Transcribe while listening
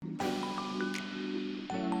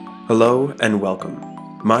Hello and welcome.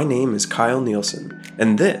 My name is Kyle Nielsen,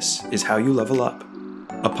 and this is How You Level Up,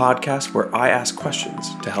 a podcast where I ask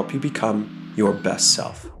questions to help you become your best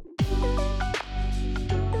self.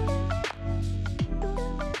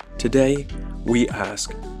 Today, we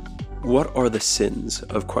ask, what are the sins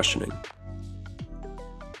of questioning?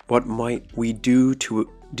 What might we do to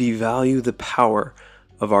devalue the power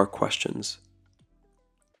of our questions?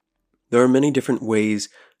 There are many different ways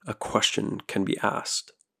a question can be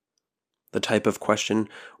asked. The type of question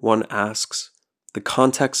one asks, the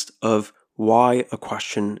context of why a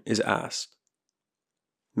question is asked.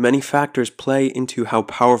 Many factors play into how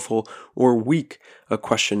powerful or weak a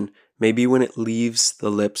question may be when it leaves the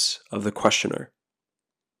lips of the questioner.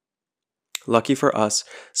 Lucky for us,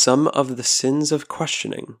 some of the sins of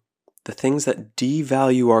questioning, the things that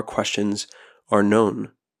devalue our questions, are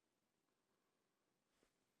known.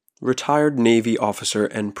 Retired Navy officer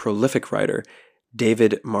and prolific writer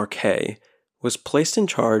David Marquet was placed in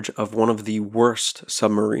charge of one of the worst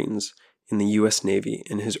submarines in the U.S. Navy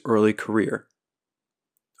in his early career.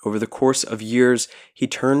 Over the course of years, he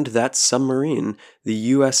turned that submarine,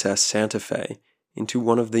 the USS Santa Fe, into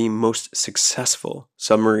one of the most successful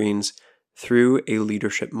submarines through a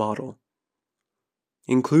leadership model.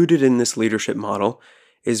 Included in this leadership model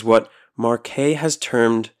is what Marquet has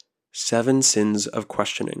termed 7 sins of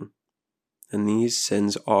questioning. And these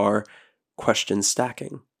sins are question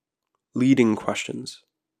stacking, leading questions,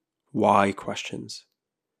 why questions,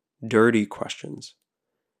 dirty questions,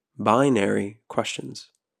 binary questions,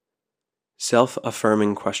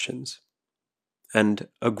 self-affirming questions, and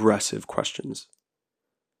aggressive questions.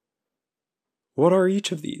 What are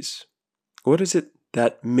each of these? What is it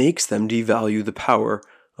that makes them devalue the power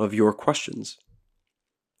of your questions?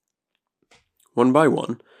 One by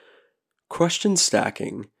one, question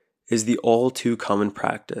stacking is the all too common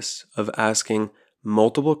practice of asking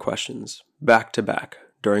multiple questions back to back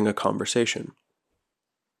during a conversation.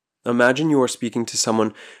 Imagine you are speaking to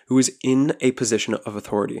someone who is in a position of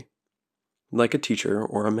authority, like a teacher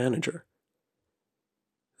or a manager.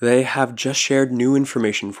 They have just shared new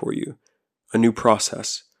information for you, a new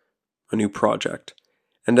process, a new project,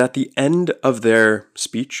 and at the end of their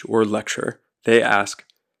speech or lecture, they ask,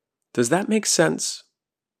 "Does that make sense?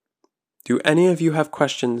 Do any of you have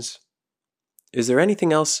questions? Is there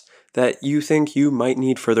anything else that you think you might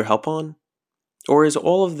need further help on? Or is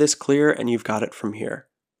all of this clear and you've got it from here?"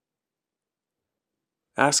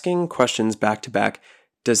 Asking questions back to back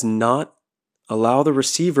does not allow the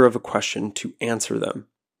receiver of a question to answer them.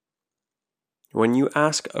 When you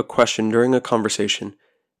ask a question during a conversation,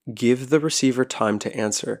 give the receiver time to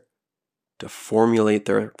answer, to formulate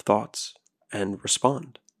their thoughts, and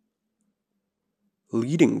respond.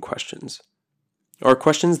 Leading questions are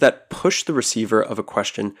questions that push the receiver of a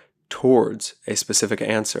question towards a specific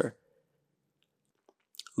answer.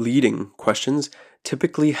 Leading questions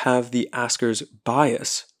typically have the asker's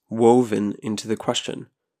bias woven into the question.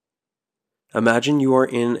 Imagine you are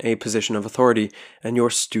in a position of authority and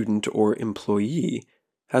your student or employee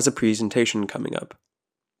has a presentation coming up.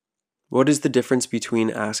 What is the difference between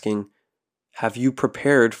asking, "Have you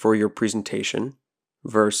prepared for your presentation?"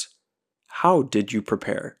 versus, "How did you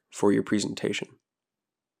prepare for your presentation?"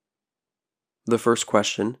 The first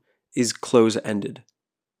question is close-ended.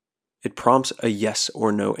 It prompts a yes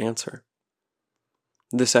or no answer.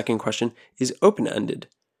 The second question is open-ended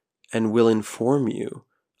and will inform you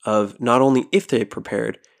of not only if they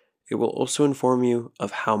prepared, it will also inform you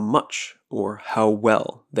of how much or how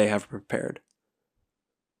well they have prepared.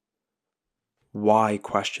 Why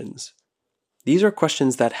questions? These are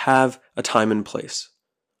questions that have a time and place.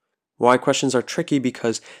 Why questions are tricky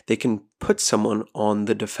because they can put someone on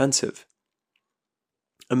the defensive.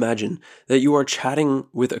 Imagine that you are chatting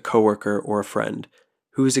with a coworker or a friend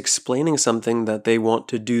who is explaining something that they want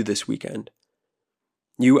to do this weekend.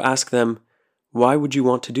 You ask them, "Why would you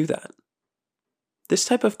want to do that?" This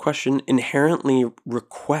type of question inherently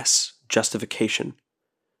requests justification.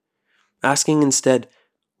 Asking instead,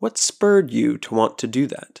 "What spurred you to want to do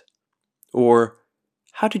that?" or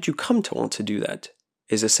 "How did you come to want to do that?"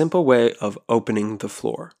 is a simple way of opening the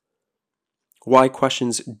floor. Why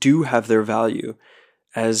questions do have their value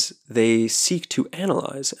as they seek to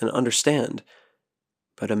analyze and understand,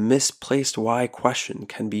 but a misplaced why question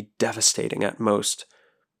can be devastating at most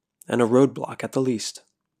and a roadblock at the least.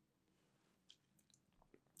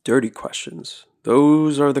 Dirty questions.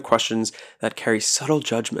 Those are the questions that carry subtle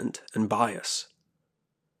judgment and bias.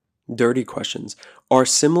 Dirty questions are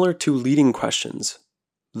similar to leading questions,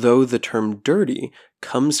 though the term dirty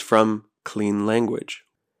comes from clean language.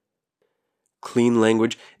 Clean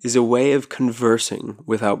language is a way of conversing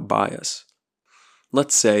without bias.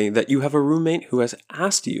 Let's say that you have a roommate who has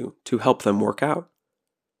asked you to help them work out.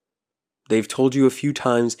 They've told you a few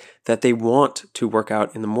times that they want to work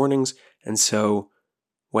out in the mornings, and so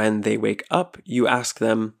when they wake up, you ask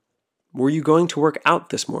them, "Were you going to work out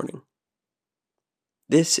this morning?"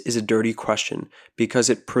 This is a dirty question because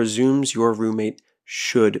it presumes your roommate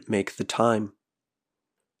should make the time.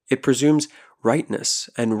 It presumes rightness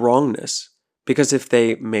and wrongness because if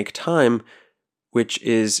they make time, which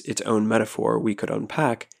is its own metaphor we could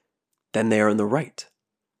unpack, then they are in the right.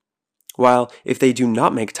 While if they do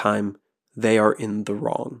not make time, they are in the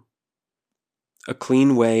wrong. A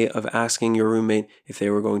clean way of asking your roommate if they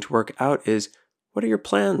were going to work out is, "What are your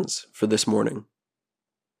plans for this morning?"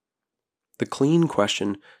 The clean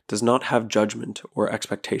question does not have judgment or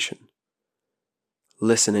expectation.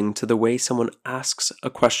 Listening to the way someone asks a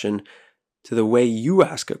question to the way you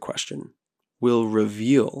ask a question will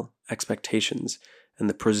reveal expectations and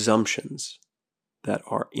the presumptions that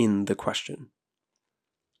are in the question.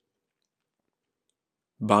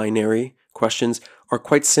 Binary questions are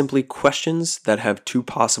quite simply questions that have two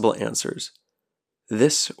possible answers: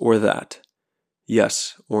 this or that,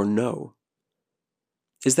 yes or no.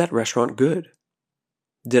 Is that restaurant good?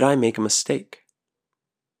 Did I make a mistake?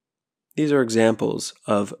 These are examples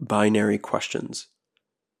of binary questions.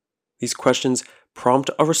 These questions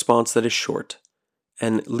prompt a response that is short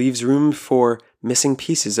and leaves room for missing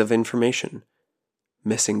pieces of information,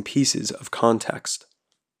 missing pieces of context.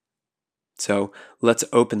 So let's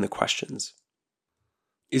open the questions.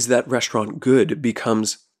 Is that restaurant good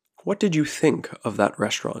becomes, what did you think of that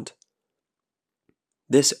restaurant?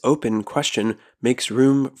 This open question makes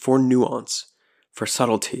room for nuance, for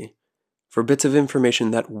subtlety, for bits of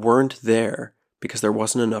information that weren't there because there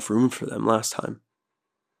wasn't enough room for them last time.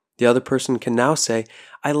 The other person can now say,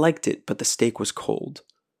 "I liked it, but the steak was cold."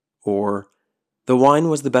 Or, "The wine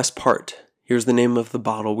was the best part. Here's the name of the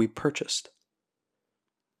bottle we purchased."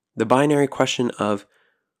 The binary question of,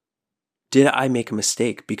 "Did I make a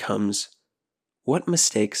mistake?" becomes, "What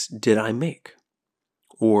mistakes did I make?"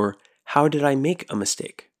 Or, "How did I make a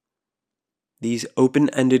mistake?" These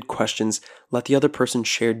open-ended questions let the other person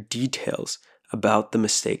share details about the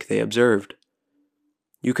mistake they observed.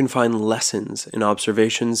 You can find lessons in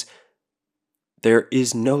observations. There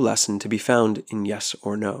is no lesson to be found in yes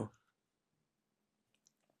or no.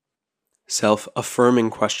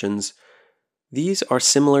 Self-affirming questions. These are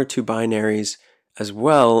similar to binaries as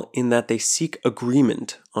well in that they seek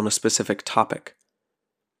agreement on a specific topic.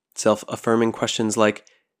 Self-affirming questions like,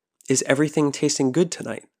 "Is everything tasting good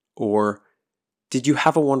tonight?" Or, "Did you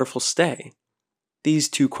have a wonderful stay?" These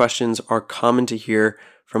two questions are common to hear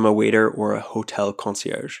from a waiter or a hotel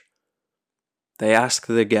concierge. They ask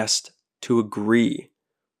the guest to agree,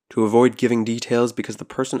 to avoid giving details because the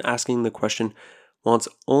person asking the question wants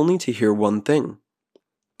only to hear one thing: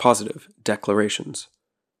 positive declarations.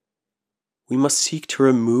 We must seek to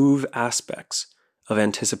remove aspects of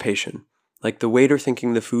anticipation, like the waiter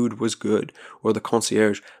thinking the food was good or the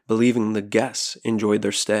concierge believing the guests enjoyed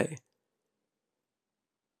their stay.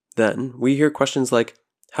 Then we hear questions like,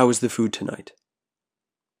 "How was the food tonight?"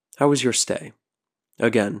 "How was your stay?"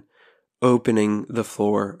 Again, opening the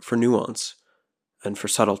floor for nuance and for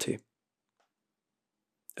subtlety.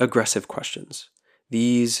 Aggressive questions.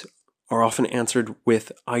 These are often answered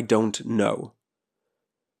with, "I don't know."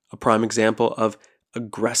 A prime example of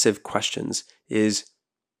aggressive questions is,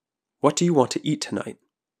 "What do you want to eat tonight?"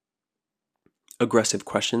 Aggressive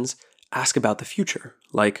questions ask about the future,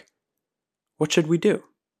 like, "What should we do?"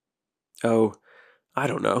 "Oh, I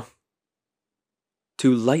don't know."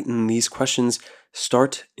 To lighten these questions,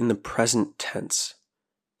 start in the present tense,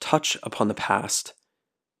 touch upon the past,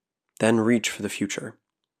 then reach for the future.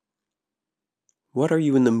 What are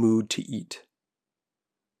you in the mood to eat?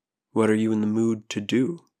 What are you in the mood to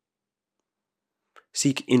do?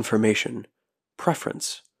 Seek information,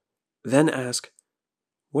 preference, then ask,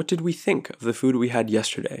 what did we think of the food we had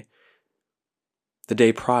yesterday, the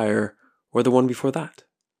day prior, or the one before that?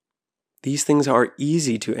 These things are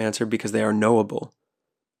easy to answer because they are knowable.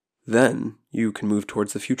 Then you can move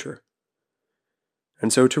towards the future.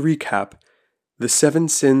 And so to recap, the 7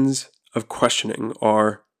 sins of questioning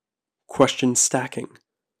are question stacking,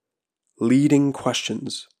 leading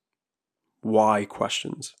questions, why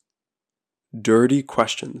questions, dirty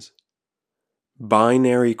questions,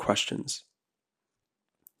 binary questions,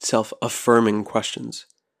 self-affirming questions,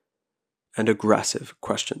 and aggressive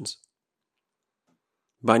questions.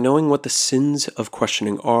 By knowing what the sins of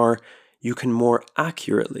questioning are, you can more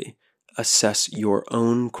accurately assess your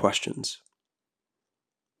own questions.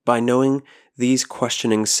 By knowing these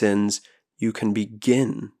questioning sins, you can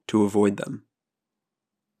begin to avoid them.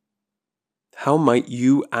 How might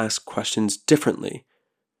you ask questions differently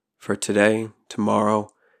for today,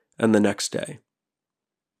 tomorrow, and the next day?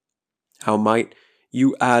 How might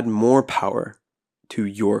you add more power to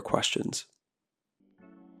your questions?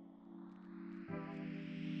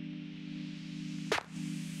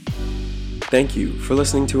 Thank you for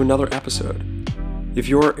listening to another episode. If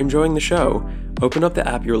you're enjoying the show, open up the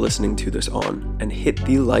app you're listening to this on and hit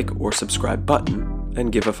the like or subscribe button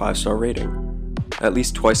and give a 5-star rating. At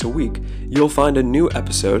least twice a week, you'll find a new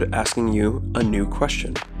episode asking you a new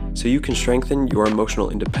question, so you can strengthen your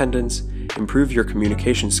emotional independence, improve your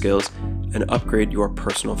communication skills, and upgrade your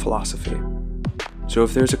personal philosophy. So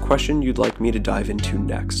if there's a question you'd like me to dive into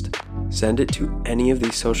next, send it to any of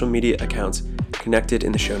these social media accounts connected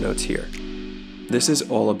in the show notes here. This is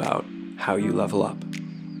all about how you level up.